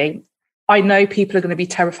opportunity. I know people are going to be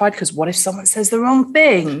terrified because what if someone says the wrong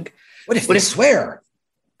thing? What if they swear?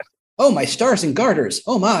 Oh, my stars and garters.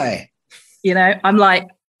 Oh, my. I'm like,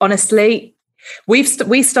 honestly, we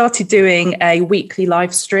started doing a weekly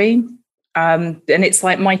live stream. And it's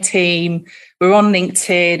like my team, we're on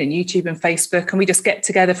LinkedIn and YouTube and Facebook, and we just get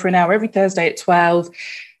together for an hour every Thursday at 12.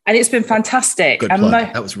 And it's been fantastic. Good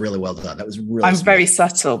plug. That was really well done. That was really I'm smooth. Very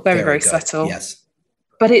subtle, very subtle. Yes.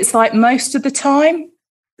 But it's like most of the time,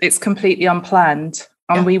 it's completely unplanned.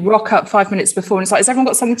 And we rock up 5 minutes before and it's like, has everyone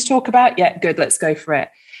got something to talk about? Yeah, good, let's go for it.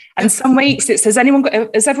 And some weeks it's, has everyone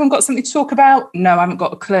got something to talk about? No, I haven't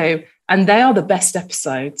got a clue. And they are the best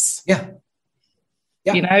episodes. Yeah.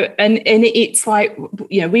 And it's like,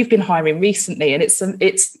 we've been hiring recently, and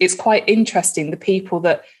it's quite interesting, the people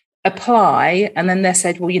that apply and then they're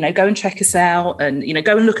said, well, go and check us out, and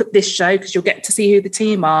go and look at this show because you'll get to see who the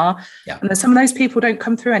team are. Yeah. And then some of those people don't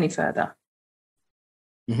come through any further.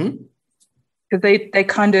 Mm-hmm. Because they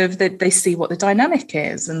kind of they see what the dynamic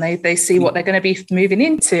is, and they see what they're going to be moving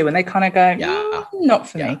into, and they kind of go, not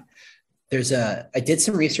for me. I did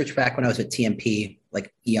some research back when I was at TMP,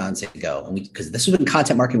 like eons ago, and because this was when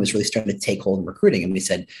content marketing was really starting to take hold in recruiting, and we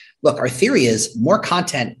said, look, our theory is more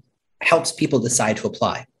content helps people decide to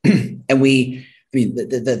apply, and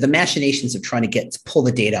the machinations of trying to pull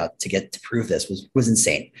the data out to prove this was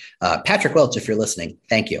insane. Patrick Welch, if you're listening,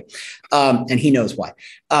 thank you, and he knows why.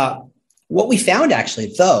 What we found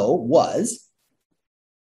actually, though, was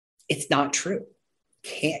it's not true.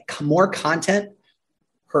 More content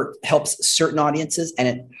helps certain audiences, and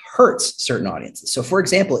it hurts certain audiences. So, for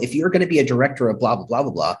example, if you're going to be a director of blah, blah, blah,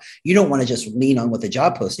 blah, blah, you don't want to just lean on what the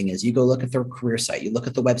job posting is. You go look at their career site, you look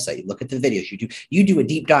at the website, you look at the videos, you do a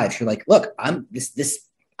deep dive. You're like, look, I'm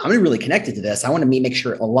really connected to this. I want to make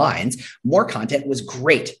sure it aligns. More content was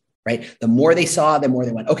great, right? The more they saw, the more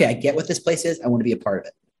they went, okay, I get what this place is. I want to be a part of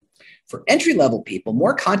it. For entry-level people,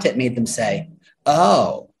 more content made them say,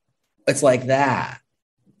 oh, it's like that.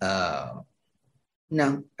 Oh, no.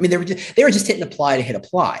 I mean, they were just hitting apply to hit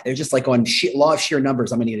apply. They're just like on law of sheer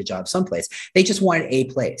numbers, I'm going to get a job someplace. They just wanted a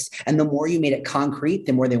place. And the more you made it concrete,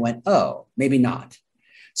 the more they went, oh, maybe not.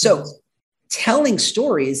 So telling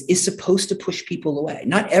stories is supposed to push people away.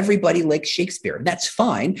 Not everybody likes Shakespeare. That's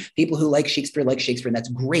fine. People who like Shakespeare, and that's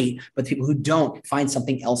great. But people who don't find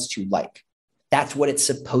something else to like. That's what it's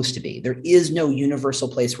supposed to be. There is no universal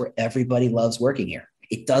place where everybody loves working here.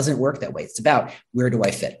 It doesn't work that way. It's about, where do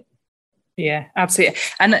I fit? Yeah, absolutely.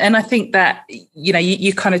 And I think that,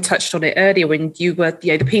 you kind of touched on it earlier when you were,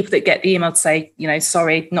 the people that get the email to say,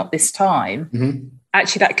 sorry, not this time. Mm-hmm.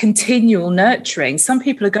 Actually, that continual nurturing, some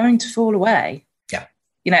people are going to fall away. Yeah.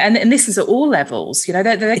 And this is at all levels, they're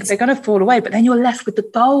going to fall away, but then you're left with the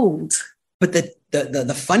gold. But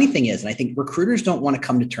the funny thing is, and I think recruiters don't want to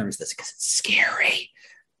come to terms with this because it's scary.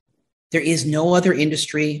 There is no other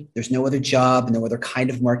industry, there's no other job, no other kind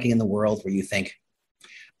of marketing in the world where you think,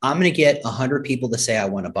 I'm going to get 100 people to say I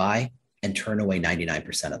want to buy and turn away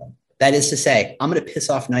 99% of them. That is to say, I'm going to piss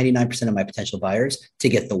off 99% of my potential buyers to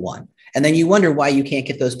get the one. And then you wonder why you can't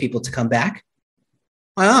get those people to come back.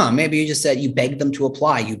 Maybe you just said you begged them to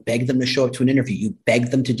apply. You begged them to show up to an interview. You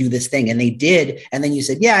begged them to do this thing and they did. And then you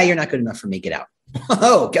said, yeah, you're not good enough for me. Get out.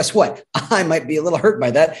 Oh, guess what? I might be a little hurt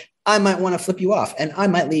by that. I might want to flip you off and I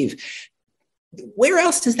might leave. Where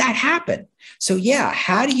else does that happen? So yeah,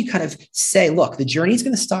 how do you kind of say, look, the journey is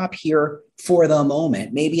going to stop here for the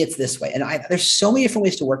moment. Maybe it's this way. And there's so many different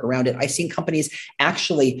ways to work around it. I've seen companies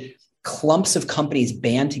actually clumps of companies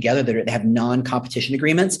band together that have non-competition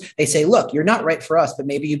agreements. They say, look, you're not right for us, but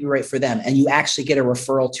maybe you'd be right for them. And you actually get a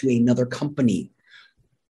referral to another company.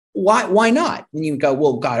 Why not? When you go,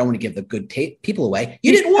 well, God, I don't want to give the good people away.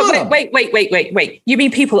 You didn't want them. Wait. You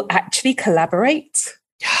mean people actually collaborate?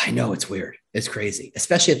 Yeah, I know, it's weird. It's crazy,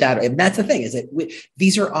 especially at that. And that's the thing is that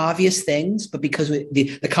these are obvious things, but because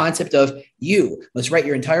the concept of you must write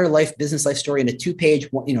your entire business life story in a 2-page,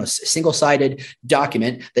 single-sided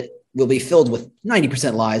document that will be filled with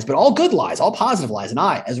 90% lies, but all good lies, all positive lies. And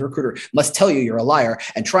I, as a recruiter, must tell you you're a liar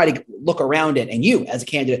and try to look around it. And you, as a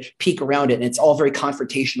candidate, peek around it. And it's all very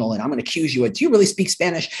confrontational. And I'm going to accuse you. Do you really speak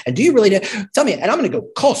Spanish? And do you really tell me? And I'm going to go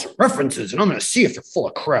call some references and I'm going to see if you're full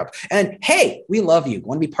of crap. And hey, we love you.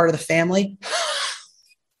 Want to be part of the family?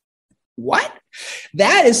 What?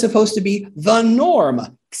 That is supposed to be the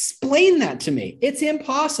norm. Explain that to me. It's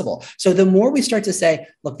impossible. So the more we start to say,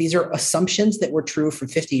 look, these are assumptions that were true from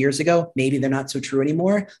 50 years ago. Maybe they're not so true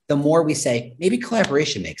anymore. The more we say, maybe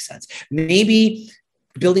collaboration makes sense. Maybe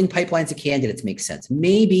building pipelines of candidates makes sense.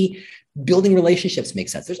 Maybe building relationships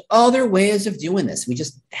makes sense. There's other ways of doing this. We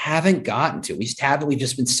just haven't gotten to. We've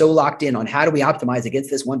just been so locked in on how do we optimize against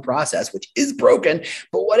this one process, which is broken,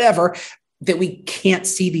 but whatever, that we can't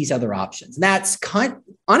see these other options. And that's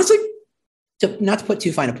honestly, not to put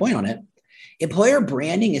too fine a point on it, employer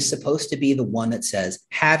branding is supposed to be the one that says,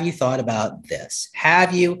 have you thought about this?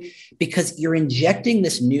 Have you? Because you're injecting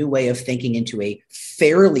this new way of thinking into a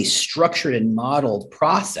fairly structured and modeled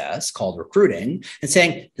process called recruiting and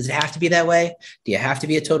saying, does it have to be that way? Do you have to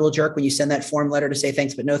be a total jerk when you send that form letter to say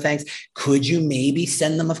thanks, but no thanks? Could you maybe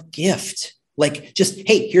send them a gift? Like just,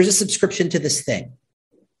 hey, here's a subscription to this thing.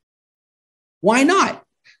 Why not?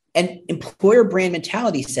 And employer brand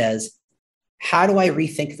mentality says, how do I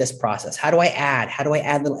rethink this process? How do I add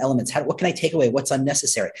little elements? What can I take away? What's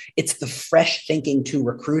unnecessary? It's the fresh thinking to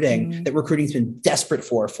recruiting that recruiting's been desperate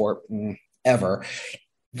for ever.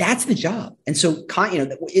 That's the job. And so,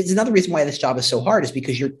 it's another reason why this job is so hard is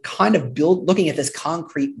because you're kind of looking at this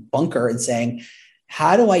concrete bunker and saying,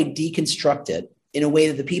 how do I deconstruct it in a way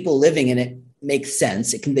that the people living in it make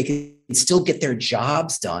sense? They can still get their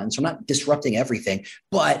jobs done. So I'm not disrupting everything,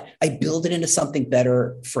 but I build it into something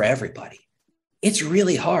better for everybody. It's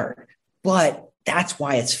really hard, but that's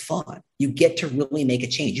why it's fun. You get to really make a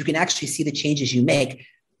change. You can actually see the changes you make.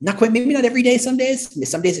 Not quite, maybe not every day, some days.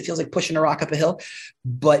 Some days it feels like pushing a rock up a hill,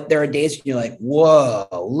 but there are days you're like, whoa,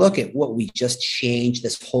 look at what we just changed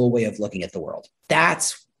this whole way of looking at the world.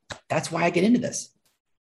 That's why I get into this.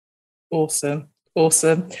 Awesome.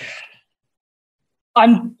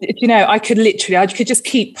 I could just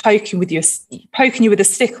keep poking you with a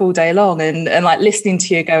stick all day long and like listening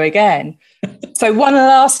to you go again. So one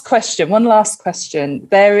last question.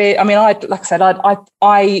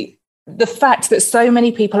 The fact that so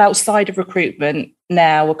many people outside of recruitment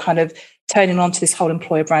now are kind of turning on to this whole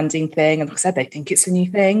employer branding thing. And like I said, they think it's a new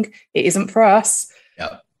thing. It isn't for us.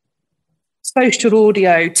 Yeah. Social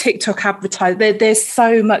audio, TikTok advertising, there's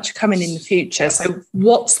so much coming in the future. So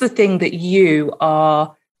what's the thing that you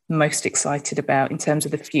are most excited about in terms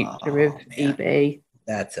of the future of EB?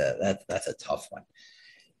 That's a tough one.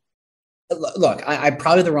 Look, I'm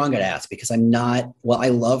probably the wrong guy to ask because I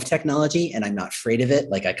love technology and I'm not afraid of it.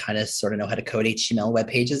 Like I kind of sort of know how to code HTML web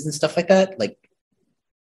pages and stuff like that. Like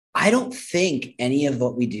I don't think any of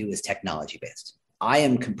what we do is technology based. I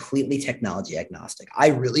am completely technology agnostic. I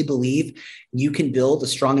really believe you can build a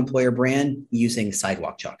strong employer brand using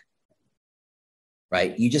sidewalk chalk.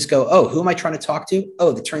 right? You just go, oh, who am I trying to talk to?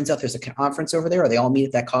 Oh, it turns out there's a conference over there, or they all meet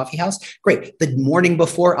at that coffee house. Great. The morning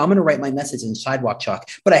before, I'm going to write my message in sidewalk chalk,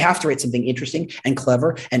 but I have to write something interesting and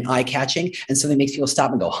clever and eye-catching and something that makes people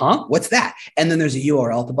stop and go, huh? What's that? And then there's a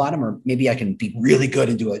URL at the bottom, or maybe I can be really good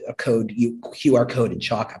and do a code, QR code in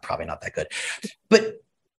chalk. I'm probably not that good. But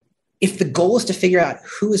if the goal is to figure out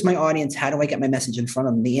who is my audience, how do I get my message in front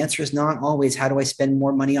of them? The answer is not always, how do I spend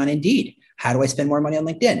more money on Indeed? How do I spend more money on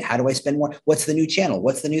LinkedIn? How do I spend more? What's the new channel?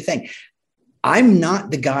 What's the new thing? I'm not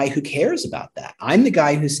the guy who cares about that. I'm the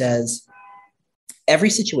guy who says every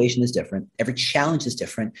situation is different. Every challenge is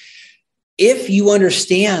different. If you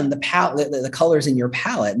understand the palette, the colors in your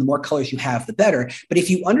palette, and the more colors you have, the better. But if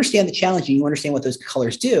you understand the challenge and you understand what those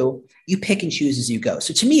colors do, you pick and choose as you go.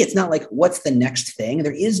 So to me, it's not like, what's the next thing?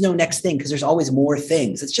 There is no next thing because there's always more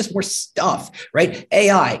things. It's just more stuff, right?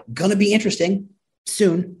 AI, gonna be interesting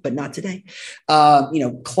soon, but not today.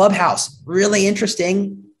 Clubhouse, really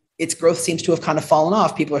interesting. Its growth seems to have kind of fallen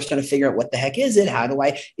off. People are starting to figure out, what the heck is it?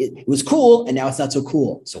 It was cool, and now it's not so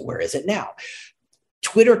cool. So where is it now?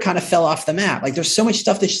 Twitter kind of fell off the map. Like, there's so much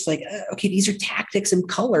stuff that's just like, okay, these are tactics and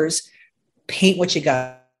colors. Paint what you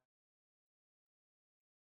got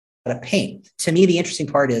to paint. To me, the interesting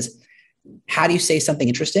part is, how do you say something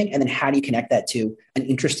interesting? And then how do you connect that to an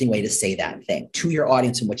interesting way to say that thing to your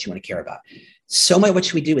audience and what you want to care about? So much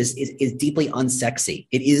what we do is deeply unsexy.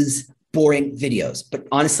 It is boring videos. But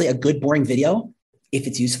honestly, a good boring video, if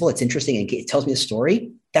it's useful, it's interesting, and it tells me a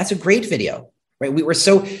story, that's a great video, right?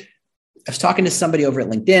 I was talking to somebody over at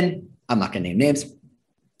LinkedIn. I'm not going to name names.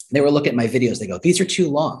 They were looking at my videos. They go, these are too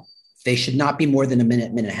long. They should not be more than a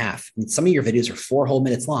minute, minute and a half. And some of your videos are 4 whole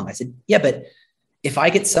minutes long. I said, yeah, but if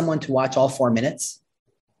I get someone to watch all 4 minutes,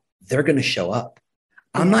 they're going to show up.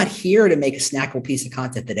 I'm not here to make a snackable piece of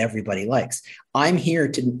content that everybody likes. I'm here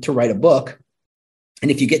to write a book.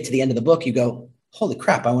 And if you get to the end of the book, you go, holy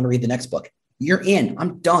crap, I want to read the next book. You're in.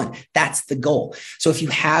 I'm done. That's the goal. So if you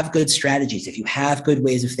have good strategies, if you have good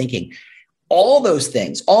ways of thinking, all those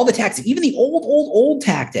things, all the tactics, even the old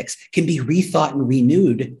tactics can be rethought and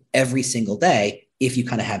renewed every single day if you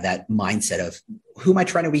kind of have that mindset of, who am I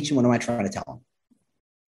trying to reach and what am I trying to tell them?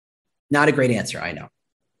 Not a great answer, I know.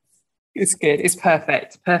 It's good. It's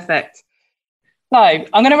perfect. Perfect. So I'm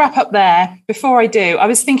going to wrap up there. Before I do, I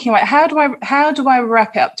was thinking, like, how do I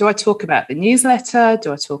wrap it up? Do I talk about the newsletter?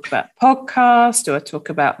 Do I talk about the podcast? Do I talk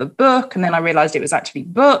about the book? And then I realized it was actually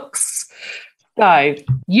books. So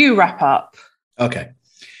you wrap up. Okay.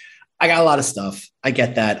 I got a lot of stuff. I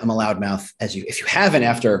get that. I'm a loudmouth. If you haven't,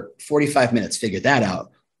 after 45 minutes, figured that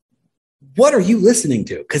out, what are you listening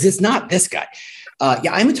to? Because it's not this guy.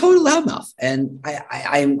 I'm a total loudmouth, and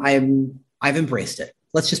I've embraced it.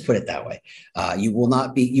 Let's just put it that way. You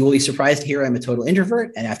will be surprised to hear I'm a total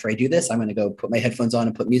introvert. And after I do this, I'm going to go put my headphones on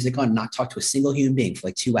and put music on and not talk to a single human being for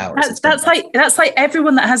like 2 hours. That's like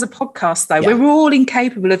everyone that has a podcast, though. Yeah. We're all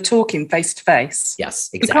incapable of talking face to face. Yes,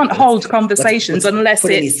 exactly. We can't hold conversations unless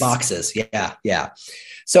put in these boxes. Yeah.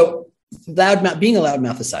 So being a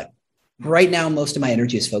loudmouth aside, right now, most of my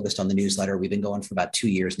energy is focused on the newsletter. We've been going for about 2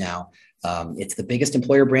 years now. It's the biggest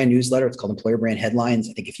employer brand newsletter. It's called Employer Brand Headlines.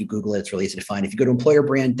 I think if you Google it, it's really easy to find. If you go to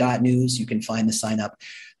employerbrand.news, you can find the sign up.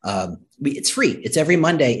 It's free. It's every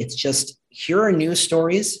Monday. It's just, here are news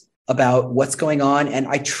stories about what's going on. And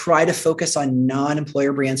I try to focus on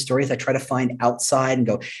non-employer brand stories. I try to find outside and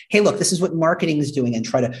go, hey, look, this is what marketing is doing, and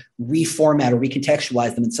try to reformat or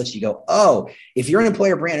recontextualize them in such that you go, oh, if you're an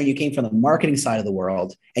employer brand and you came from the marketing side of the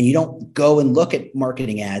world and you don't go and look at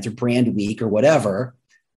marketing ads or brand week or whatever,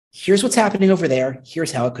 here's what's happening over there.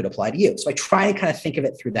 Here's how it could apply to you. So I try to kind of think of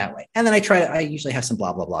it through that way. And then I usually have some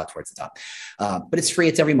blah, blah, blah towards the top. But it's free.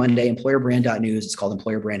 It's every Monday, employerbrand.news. It's called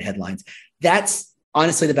Employer Brand Headlines. That's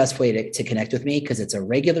honestly the best way to connect with me, because it's a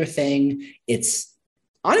regular thing. It's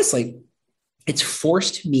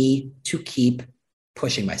forced me to keep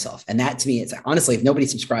pushing myself. And that, to me, it's honestly, if nobody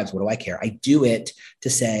subscribes, what do I care? I do it to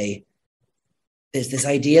say, there's this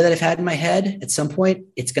idea that I've had in my head. At some point,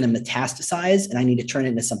 it's going to metastasize, and I need to turn it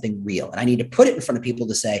into something real. And I need to put it in front of people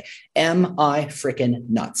to say, am I freaking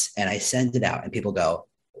nuts? And I send it out, and people go,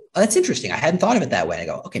 oh, that's interesting. I hadn't thought of it that way. And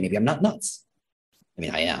I go, okay, maybe I'm not nuts. I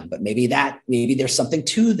mean, I am, but maybe there's something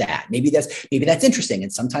to that. Maybe that's interesting.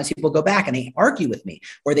 And sometimes people go back and they argue with me,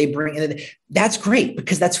 or they that's great,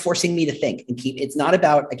 because that's forcing me to think and it's not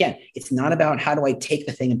about how do I take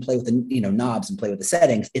the thing and play with the knobs and play with the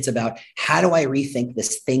settings. It's about, how do I rethink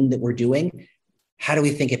this thing that we're doing? How do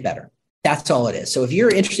we think it better? That's all it is. So if you're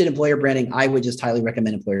interested in employer branding, I would just highly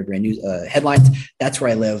recommend Employer Brand News Headlines. That's where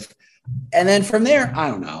I live. And then from there, I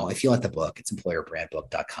don't know. If you want the book, it's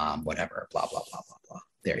employerbrandbook.com, whatever, blah, blah, blah, blah, blah.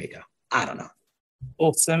 There you go. I don't know.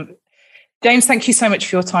 Awesome. James, thank you so much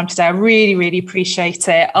for your time today. I really, really appreciate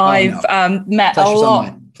it. I've met Pleasure's a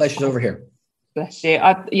lot. Pleasure's over here. Bless you.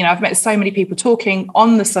 I've met so many people talking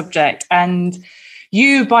on the subject, and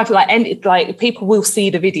you, by like people will see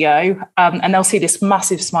the video and they'll see this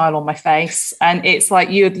massive smile on my face, and it's like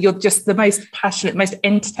you're just the most passionate, most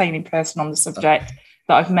entertaining person on the subject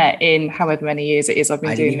that I've met in however many years it is I've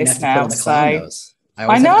been doing this now. So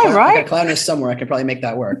I know, right? I got clown nose somewhere. I could probably make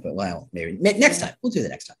that work, but well, maybe next time. We'll do the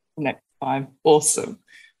next time. Next time. Awesome.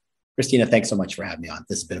 Christina, thanks so much for having me on.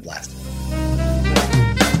 This has been a blast.